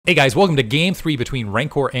Hey guys, welcome to Game 3 between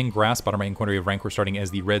Rancor and Grast. Bottom right-hand corner we have Rancor starting as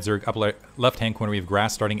the red Zerg. Upper left-hand corner we have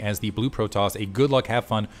Grast starting as the blue Protoss. A good luck, have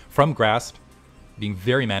fun from Grast, being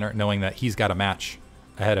very manner, knowing that he's got a match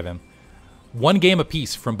ahead of him. One game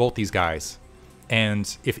apiece from both these guys.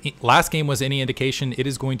 And if last game was any indication, it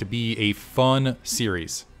is going to be a fun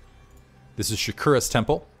series. This is Shakura's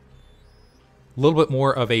Temple. A little bit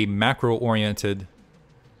more of a macro-oriented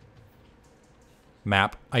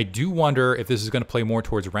map. I do wonder if this is going to play more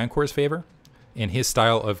towards Rancor's favor in his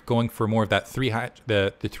style of going for more of that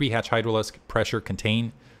the three-hatch Hydralisk pressure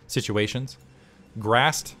contain situations.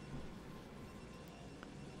 Grast,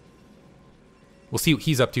 we'll see what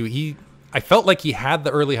he's up to. I felt like he had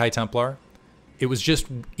the early High Templar. It was just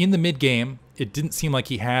in the mid-game, it didn't seem like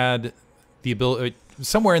he had the ability.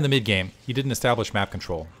 Somewhere in the mid-game, he didn't establish map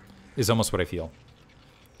control, is almost what I feel.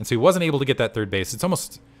 And so he wasn't able to get that third base. It's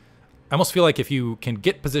almost... I almost feel like if you can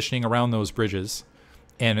get positioning around those bridges,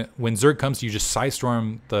 and when Zerg comes, you just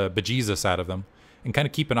Psystorm the bejesus out of them, and kind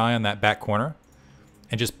of keep an eye on that back corner,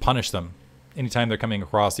 and just punish them anytime they're coming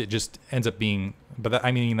across. It just ends up being, but that,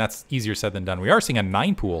 I mean, that's easier said than done. We are seeing a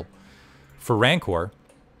 9 pool for Rancor,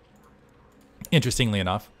 interestingly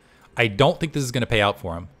enough. I don't think this is going to pay out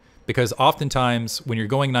for him, because oftentimes when you're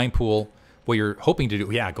going 9 pool, what you're hoping to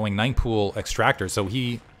do, yeah, going 9 pool extractor, so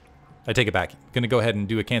I take it back. Going to go ahead and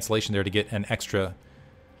do a cancellation there to get an extra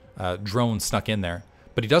drone snuck in there.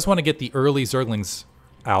 But he does want to get the early Zerglings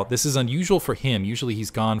out. This is unusual for him. Usually he's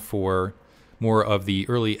gone for more of the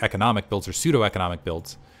early economic builds or pseudo-economic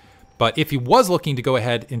builds. But if he was looking to go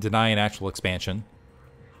ahead and deny an actual expansion,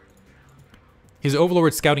 his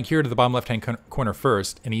Overlord scouting here to the bottom left-hand corner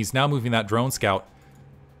first, and he's now moving that drone scout.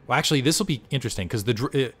 Well, actually, this will be interesting because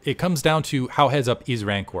it comes down to how heads up is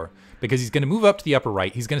Rancor. Because he's going to move up to the upper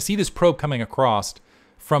right. He's going to see this probe coming across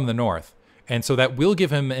from the north. And so that will give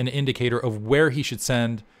him an indicator of where he should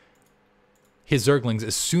send his Zerglings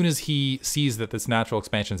as soon as he sees that this natural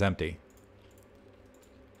expansion is empty.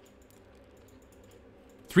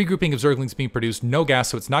 3 grouping of Zerglings being produced. No gas,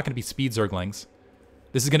 so it's not going to be speed Zerglings.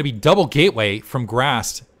 This is going to be double gateway from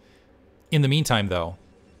Grast in the meantime, though.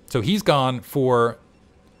 So he's gone for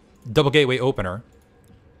double gateway opener.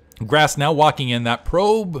 Grast now walking in. That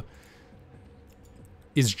probe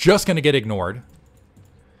is just going to get ignored.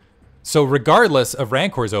 So regardless of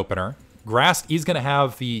Rancor's opener, Grast is going to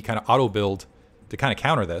have the kind of auto build to kind of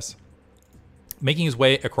counter this. Making his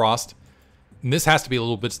way across. And this has to be a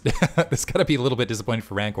little bit, this got to be a little bit disappointing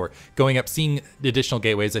for Rancor. Going up, seeing the additional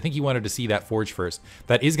gateways. I think he wanted to see that forge first.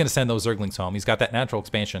 That is going to send those Zerglings home. He's got that natural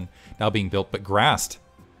expansion now being built. But Grast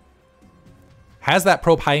has that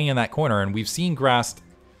probe hiding in that corner. And we've seen Grast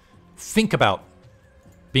think about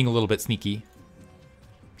being a little bit sneaky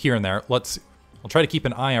here and there. I'll try to keep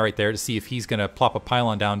an eye right there to see if he's going to plop a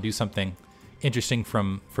pylon down, do something interesting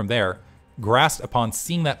from there. Grast, upon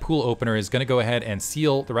seeing that pool opener, is going to go ahead and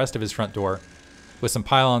seal the rest of his front door with some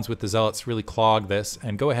pylons with the Zealots, really clog this,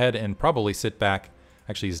 and go ahead and probably sit back.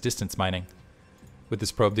 Actually, he's distance mining with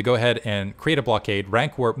this probe to go ahead and create a blockade.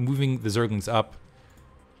 Rancor moving the Zerglings up.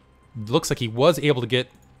 Looks like he was able to get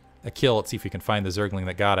a kill. Let's see if we can find the Zergling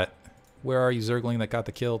that got it. Where are you, Zergling, that got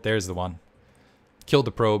the kill? There's the one. Killed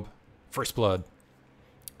the probe. First blood.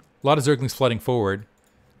 A lot of Zerglings flooding forward.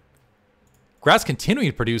 Grast continuing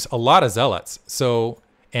to produce a lot of Zealots.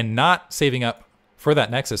 And not saving up for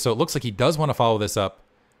that Nexus. So it looks like he does want to follow this up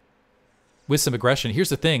with some aggression. Here's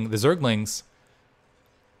the thing. The Zerglings,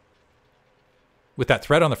 with that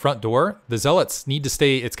threat on the front door, the Zealots need to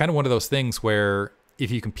stay. It's kind of one of those things where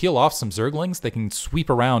if you can peel off some Zerglings, they can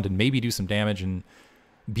sweep around and maybe do some damage and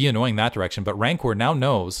be annoying that direction. But Rancor now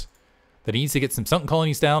knows that he needs to get some Sunken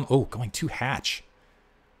Colonies down. Oh, going 2 hatch.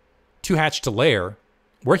 2 hatch to lair.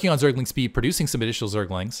 Working on Zergling speed, producing some additional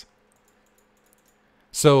Zerglings.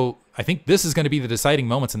 So I think this is going to be the deciding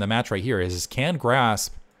moments in the match right here. Can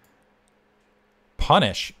Grast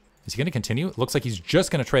punish? Is he going to continue? It looks like he's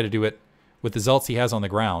just going to try to do it with the Zealots he has on the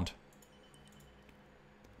ground.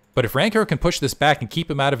 But if Rancor can push this back and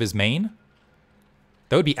keep him out of his main,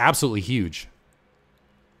 that would be absolutely huge.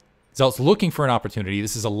 Zealots looking for an opportunity.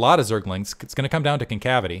 This is a lot of Zerglings. It's going to come down to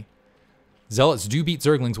concavity. Zealots do beat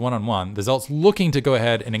Zerglings one-on-one. The Zealots looking to go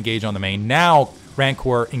ahead and engage on the main. Now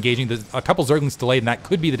Rancor engaging. A couple Zerglings delayed, and that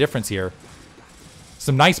could be the difference here.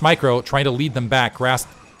 Some nice micro trying to lead them back. Grast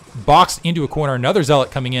boxed into a corner. Another Zealot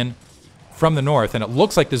coming in from the north, and it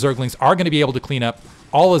looks like the Zerglings are going to be able to clean up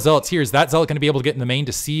all the Zealots here. Is that Zealot going to be able to get in the main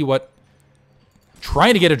to see what...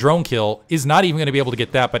 Trying to get a drone kill, is not even going to be able to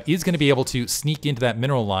get that, but is going to be able to sneak into that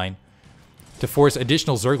mineral line to force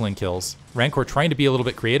additional Zergling kills. Rancor trying to be a little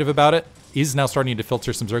bit creative about it, is now starting to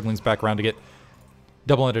filter some Zerglings back around to get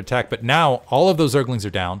double-ended attack. But now all of those Zerglings are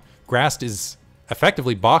down. Grast is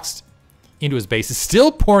effectively boxed into his base. Is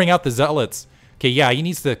still pouring out the Zealots. Okay, yeah, he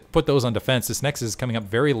needs to put those on defense. This Nexus is coming up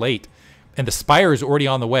very late. And the Spire is already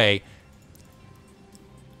on the way.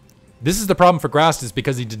 This is the problem for Grast, is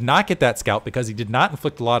because he did not get that scout, because he did not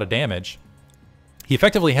inflict a lot of damage. He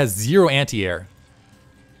effectively has 0 anti-air.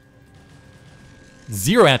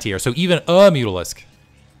 0 anti-air, so even a Mutalisk.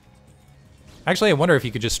 Actually, I wonder if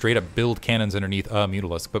you could just straight up build cannons underneath a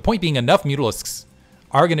Mutalisk. But point being, enough Mutalisks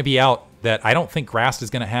are going to be out that I don't think Grast is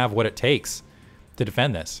going to have what it takes to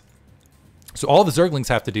defend this. So all the Zerglings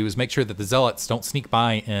have to do is make sure that the Zealots don't sneak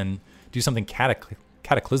by and do something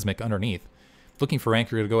cataclysmic underneath. Looking for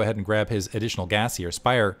Rancor to go ahead and grab his additional gas here.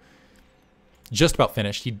 Spire just about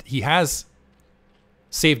finished. He has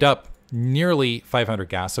saved up nearly 500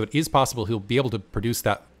 gas, so it is possible he'll be able to produce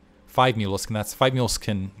that 5 Mutalisk, and that's 5 Mutalisk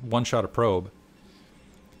can one-shot a probe.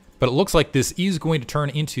 But it looks like this is going to turn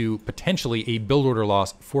into potentially a build order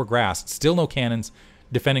loss for Grast. Still no cannons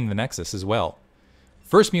defending the Nexus as well.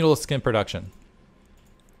 First Mutalisk in production.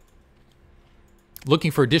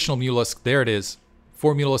 Looking for additional Mutalisk. There it is.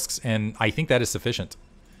 4 Mutalisks, and I think that is sufficient.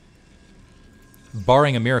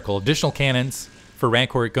 Barring a miracle. Additional cannons for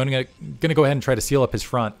Rancor. Going to go ahead and try to seal up his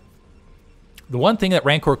front. The one thing that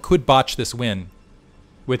Rancor could botch this win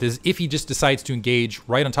with is if he just decides to engage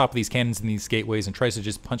right on top of these cannons in these gateways and tries to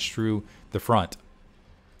just punch through the front.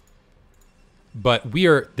 But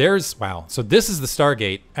wow. So this is the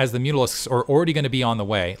Stargate, as the Mutalisks are already going to be on the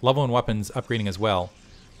way. Level 1 weapons upgrading as well.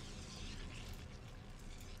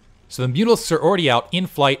 So the Mutalisks are already out in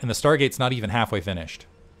flight, and the Stargate's not even halfway finished.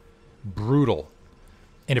 Brutal.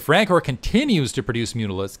 And if Rancor continues to produce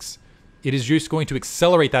Mutalisks, it is just going to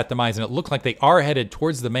accelerate that demise, and it looks like they are headed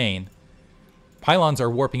towards the main. Pylons are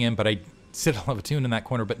warping in, but I sit on a tune in that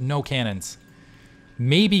corner, but no cannons.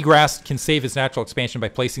 Maybe Grast can save his natural expansion by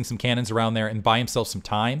placing some cannons around there and buy himself some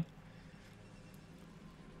time.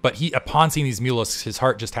 But upon seeing these Mutalisks, his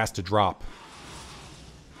heart just has to drop.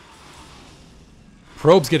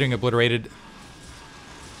 Probe's getting obliterated.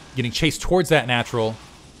 Getting chased towards that natural.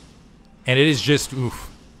 And it is just, oof.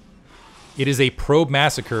 It is a probe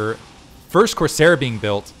massacre. First Corsair being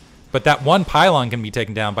built, but that one pylon can be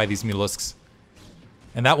taken down by these Mutalisks.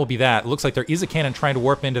 And that will be that. It looks like there is a cannon trying to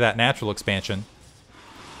warp into that natural expansion.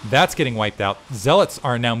 That's getting wiped out. Zealots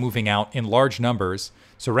are now moving out in large numbers.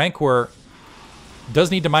 So Rancor does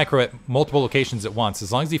need to micro at multiple locations at once.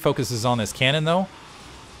 As long as he focuses on this cannon, though,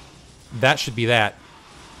 that should be that.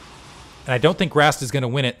 And I don't think Grast is going to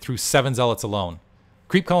win it through 7 Zealots alone.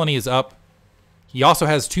 Creep Colony is up. He also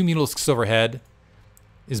has 2 Mutalisks overhead.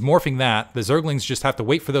 Is morphing that. The Zerglings just have to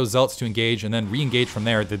wait for those Zealots to engage and then re-engage from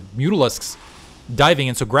there. The Mutalisks diving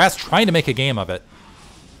in. So Grast trying to make a game of it.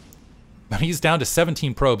 But he's down to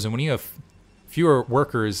 17 probes. And when you have fewer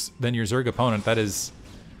workers than your Zerg opponent, that is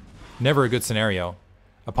never a good scenario.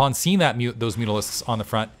 Upon seeing those Mutalisks on the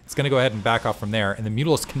front, it's going to go ahead and back off from there. And the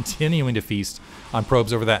Mutalisks continuing to feast on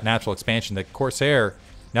probes over that natural expansion. The Corsair,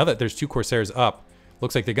 now that there's 2 Corsairs up,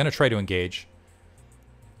 looks like they're going to try to engage.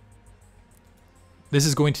 This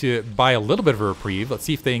is going to buy a little bit of a reprieve. Let's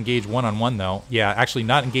see if they engage one-on-one, though. Yeah, actually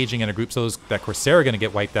not engaging in a group, so that Corsair are going to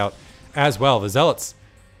get wiped out as well. The Zealots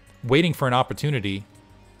waiting for an opportunity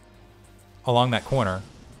along that corner.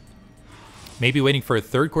 Maybe waiting for a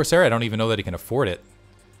 3rd Corsair. I don't even know that he can afford it.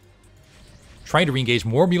 Trying to re-engage.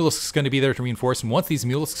 More Mutalisks going to be there to reinforce. And once these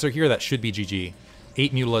Mutalisks are here, that should be GG.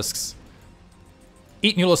 8 Mutalisks.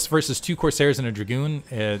 8 Mutalisks versus 2 Corsairs and a Dragoon.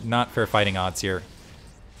 Not fair fighting odds here.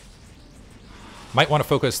 Might want to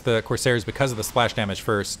focus the Corsairs because of the splash damage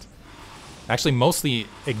first. Actually, mostly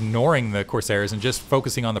ignoring the Corsairs and just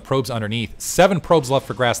focusing on the probes underneath. 7 probes left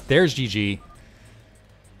for Grast. There's GG.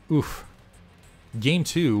 Oof. Game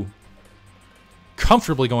 2.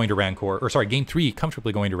 Comfortably going to Rancor. Or sorry, Game 3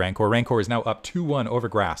 comfortably going to Rancor. Rancor is now up 2-1 over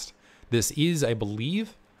Grast. This is, I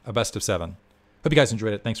believe, a best of 7. Hope you guys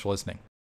enjoyed it. Thanks for listening.